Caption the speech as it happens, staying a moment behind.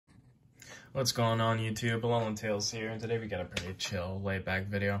What's going on YouTube? Alone Tales here, and today we got a pretty chill, laid-back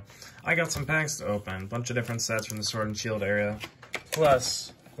video. I got some packs to open, a bunch of different sets from the Sword and Shield area,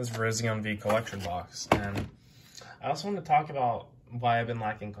 plus this Virizion V collection box. And I also want to talk about why I've been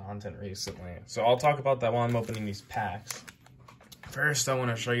lacking content recently. So I'll talk about that while I'm opening these packs. First, I want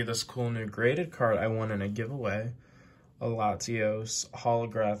to show you this cool new graded card I won in a giveaway. A Latios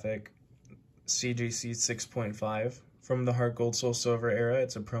holographic CGC 6.5 from the Heart Gold Soul Silver era.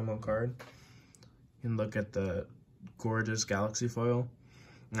 It's a promo card. You can look at the gorgeous galaxy foil.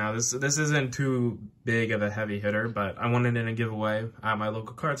 Now this isn't too big of a heavy hitter, but I wanted it in a giveaway at my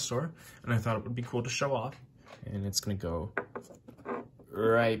local card store, and I thought it would be cool to show off. And it's gonna go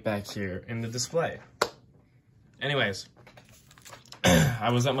right back here in the display. Anyways, I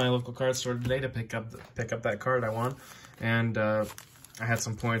was at my local card store today to pick up that card I won, and I had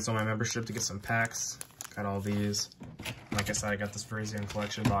some points on my membership to get some packs. Got all these. Like I said, I got this Virizion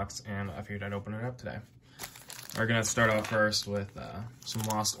collection box, and I figured I'd open it up today. We're gonna start off first with some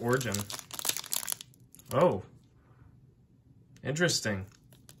Lost Origin. Oh, interesting.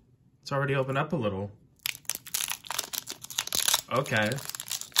 It's already opened up a little. Okay.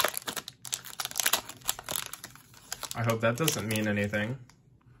 I hope that doesn't mean anything.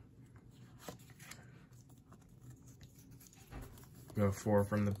 Go 4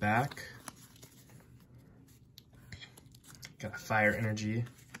 from the back. Got a Fire Energy,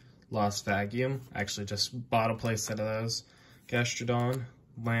 Lost Vacuum. Actually just bought a play set of those. Gastrodon,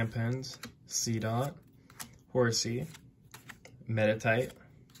 Lampent, Seedot, Horsey, Meditite,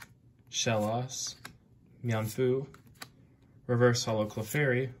 Shellos, Mianfu, Reverse Hollow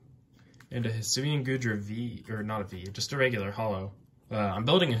Clefairy, and a Hisuian Goodra V, or not a V, just a regular hollow. I'm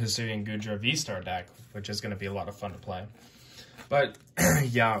building a Hisuian Goodra V-Star deck, which is going to be a lot of fun to play. But,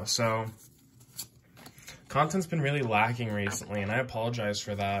 yeah, so content's been really lacking recently, and I apologize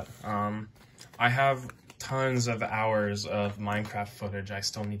for that. I have tons of hours of Minecraft footage I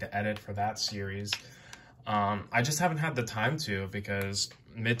still need to edit for that series. I just haven't had the time to, because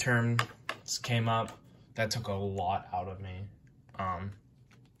midterms came up. That took a lot out of me. And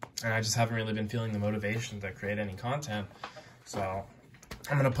I just haven't really been feeling the motivation to create any content. So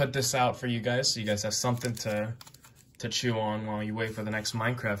I'm going to put this out for you guys, so you guys have something to chew on while you wait for the next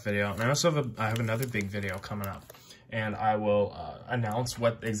Minecraft video. And I also have another big video coming up, and I will announce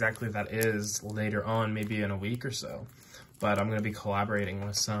what exactly that is later on, maybe in a week or so. But I'm going to be collaborating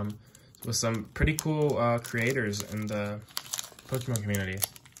with some pretty cool creators in the Pokemon community.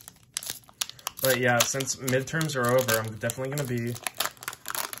 But yeah, since midterms are over, I'm definitely going to be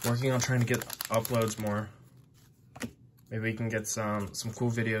working on trying to get uploads more. Maybe we can get some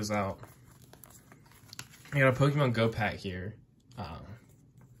cool videos out. I got a Pokemon Go pack here.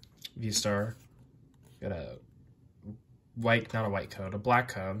 V-Star. Got a not a white code, a black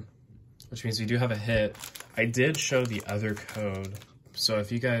code, which means we do have a hit. I did show the other code, so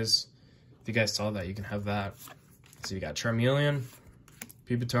if you guys saw that, you can have that. So you got Charmeleon,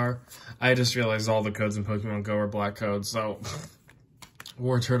 Pupitar. I just realized all the codes in Pokemon Go are black codes, so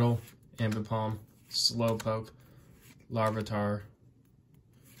War Turtle, Ambipom, Slowpoke, Larvitar,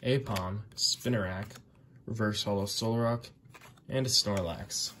 Aipom, Spinarak, Reverse Hollow Solrock, and a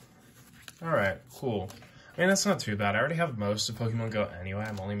Snorlax. Alright, cool. I mean, that's not too bad. I already have most of Pokemon Go anyway.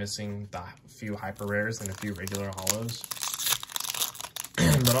 I'm only missing the few hyper rares and a few regular hollows.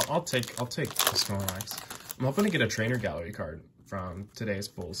 But I'll take the Snorlax. I'm hoping to get a Trainer Gallery card from today's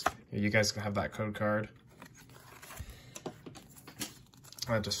pulls. You guys can have that code card.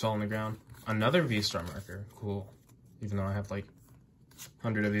 That just fell on the ground. Another V-Star marker. Cool. Even though I have like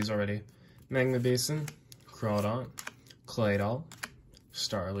 100 of these already. Magma Basin, Crawdaunt, Claydol,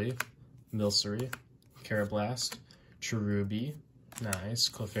 Starly, Milcery, Carablast, Cherubi, nice,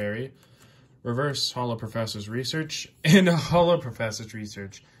 Clefairy, Reverse Hollow Professor's Research, and a Hollow Professor's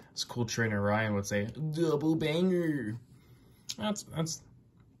Research. As cool trainer Ryan would say, double banger. That's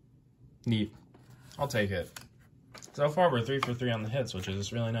neat. I'll take it. So far, we're 3 for 3 on the hits, which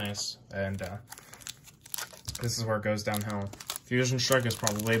is really nice. And this is where it goes downhill. Fusion Strike is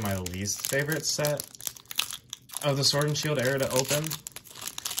probably my least favorite set of the Sword and Shield era to open,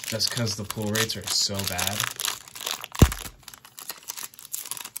 just because the pull rates are so bad.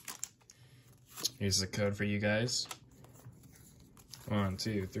 Here's the code for you guys. 1,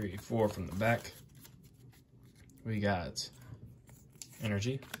 2, 3, 4 from the back. We got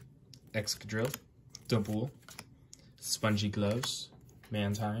Energy, Excadrill, Double, Spongy Gloves,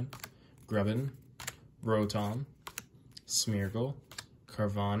 Mantine, Grubbin, Rotom, Smeargle,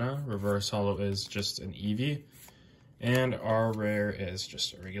 Carvana, Reverse Hollow is just an Eevee, and our rare is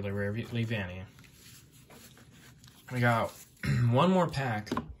just a regular rare Leavanny. We got one more pack,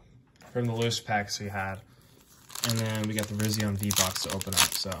 from the loose packs we had. And then we got the Virizion V-Box to open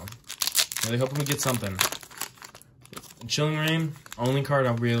up, so really hoping we get something. Chilling Reign, only card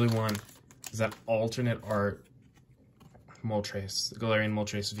I really want is that alternate art Moltres, the Galarian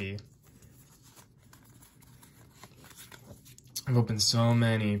Moltres V. I've opened so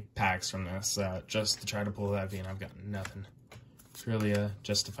many packs from this just to try to pull that V, and I've got nothing. Trillia,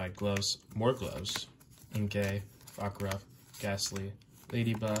 Justified Gloves, more Gloves, Inkay, Rockruff, Ghastly,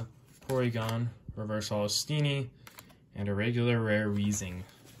 Ladybug, Porygon, Reverse Holo Steenie, and a regular rare Weezing.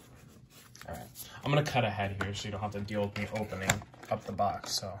 Alright, I'm going to cut ahead here so you don't have to deal with me opening up the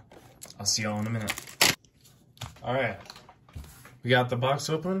box, so I'll see y'all in a minute. Alright, we got the box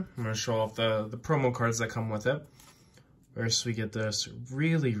open. I'm going to show off the promo cards that come with it. First, we get this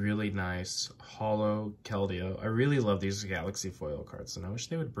really, really nice Holo Keldeo. I really love these Galaxy Foil cards, and I wish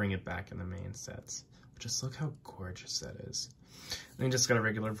they would bring it back in the main sets. Just look how gorgeous that is. And you just got a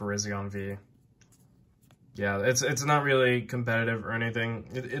regular Virizion V. Yeah, it's not really competitive or anything.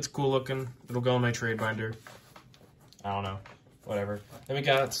 It's cool looking. It'll go in my trade binder. I don't know. Whatever. Then we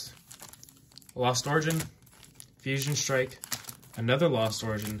got Lost Origin, Fusion Strike, another Lost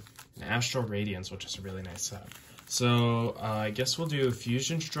Origin, and Astral Radiance, which is a really nice set. So, I guess we'll do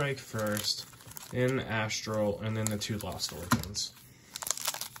Fusion Strike first, then Astral, and then the two Lost Origins.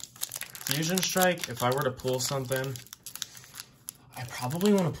 Fusion Strike, if I were to pull something, I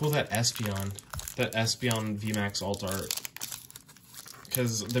probably want to pull that Espeon VMAX Alt Art.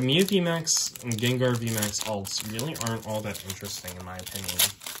 Because the Mew VMAX and Gengar VMAX Alts really aren't all that interesting in my opinion.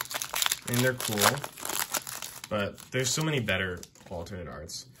 I mean, they're cool, but there's so many better alternate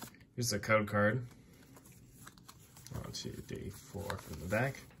arts. Here's the code card. 1, 2, 3, 4 from the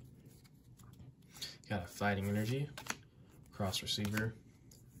back. Got a Fighting Energy, Cross Receiver,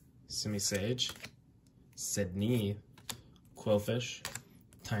 Simisage, Sydney, Quillfish,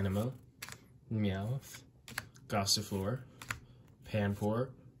 Tynamo, Meowth, Gossifleur, Panpour,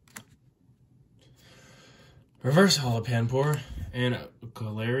 Reverse Holo Panpour, and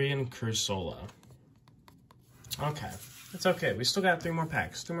Galarian Cursola. Okay, it's okay. We still got 3 more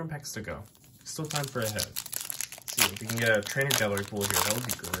packs. 2 more packs to go. Still time for a hit. See if we can get a Trainer Gallery pool here. That would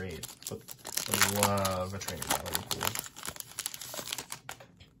be great. I love a Trainer Gallery pool.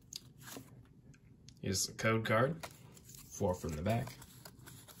 Here's the code card. 4 from the back.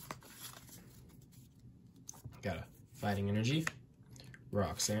 Got a Fighting Energy,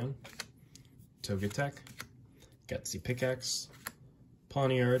 Roxanne, Togetic, Gutsy Pickaxe,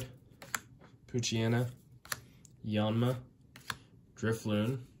 Pawniard, Poochyena, Yanma,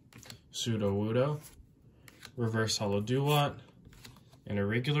 Drifloon, Sudowoodo, Reverse Holo Duwat, and a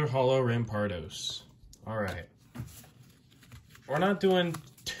regular Holo Rampardos. Alright. We're not doing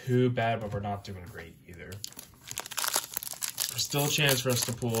too bad, but we're not doing great either. There's still a chance for us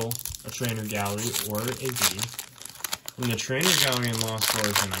to pull a Trainer Gallery or a V. From the Trainer Gallery in Lost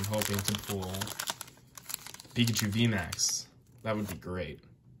Origin, I'm hoping to pull Pikachu VMAX. That would be great.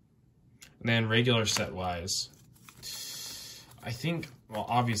 And then regular set-wise, I think, well,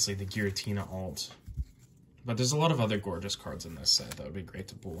 obviously the Giratina alt. But there's a lot of other gorgeous cards in this set that would be great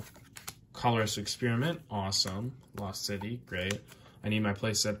to pull. Colorless Experiment, awesome. Lost City, great. I need my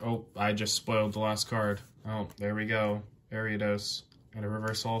playset. Oh, I just spoiled the last card. Oh, there we go. Ariados. And a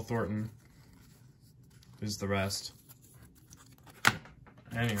Reverse Holo Thornton. Who's the rest?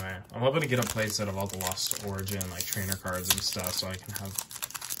 Anyway, I'm hoping to get a playset of all the Lost Origin, like trainer cards and stuff, so I can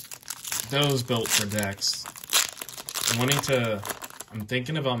have those built for decks. I'm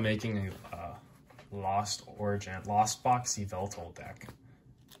thinking about making a Lost Origin, Lost Box Yveltal deck.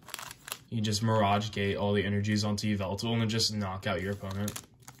 You just Mirage Gate all the energies onto Yveltal and then just knock out your opponent.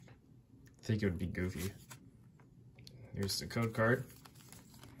 I think it would be goofy. Here's the code card.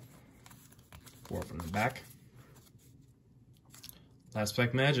 4 from the back. Last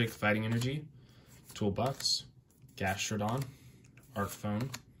Pack Magic, Fighting Energy, Toolbox, Gastrodon, Arcphone,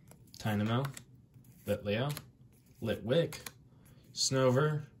 Tynamo, Litleo, Litwick,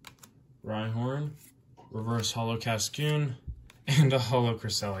 Snover, Rhyhorn, Reverse Holo Cascoon, and a Holo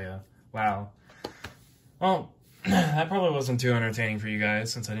Cresselia. Wow. Well, that probably wasn't too entertaining for you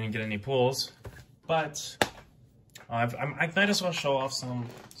guys since I didn't get any pulls, but I might as well show off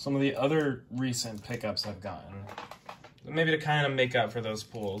some of the other recent pickups I've gotten. Maybe to kind of make up for those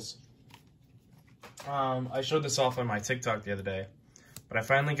pulls. I showed this off on my TikTok the other day, but I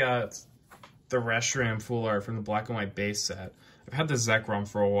finally got the Reshiram full art from the black and white base set. I've had the Zekrom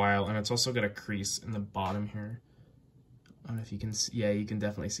for a while, and it's also got a crease in the bottom here. I don't know if you can see. Yeah, you can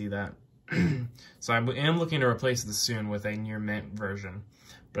definitely see that. So I am looking to replace this soon with a near mint version.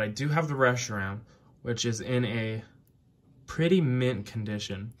 But I do have the Reshiram, which is in a pretty mint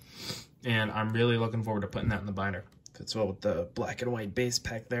condition. And I'm really looking forward to putting that in the binder. Fits well with the black and white base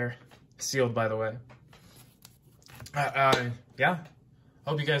pack there. Sealed, by the way. Yeah.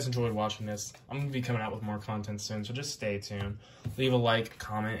 Hope you guys enjoyed watching this. I'm going to be coming out with more content soon, so just stay tuned. Leave a like,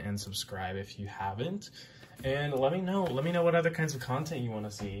 comment, and subscribe if you haven't. And let me know what other kinds of content you want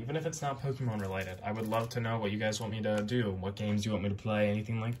to see, even if it's not Pokemon related. I would love to know what you guys want me to do, what games you want me to play,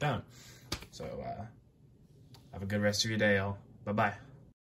 anything like that. So, have a good rest of your day, y'all. Bye-bye.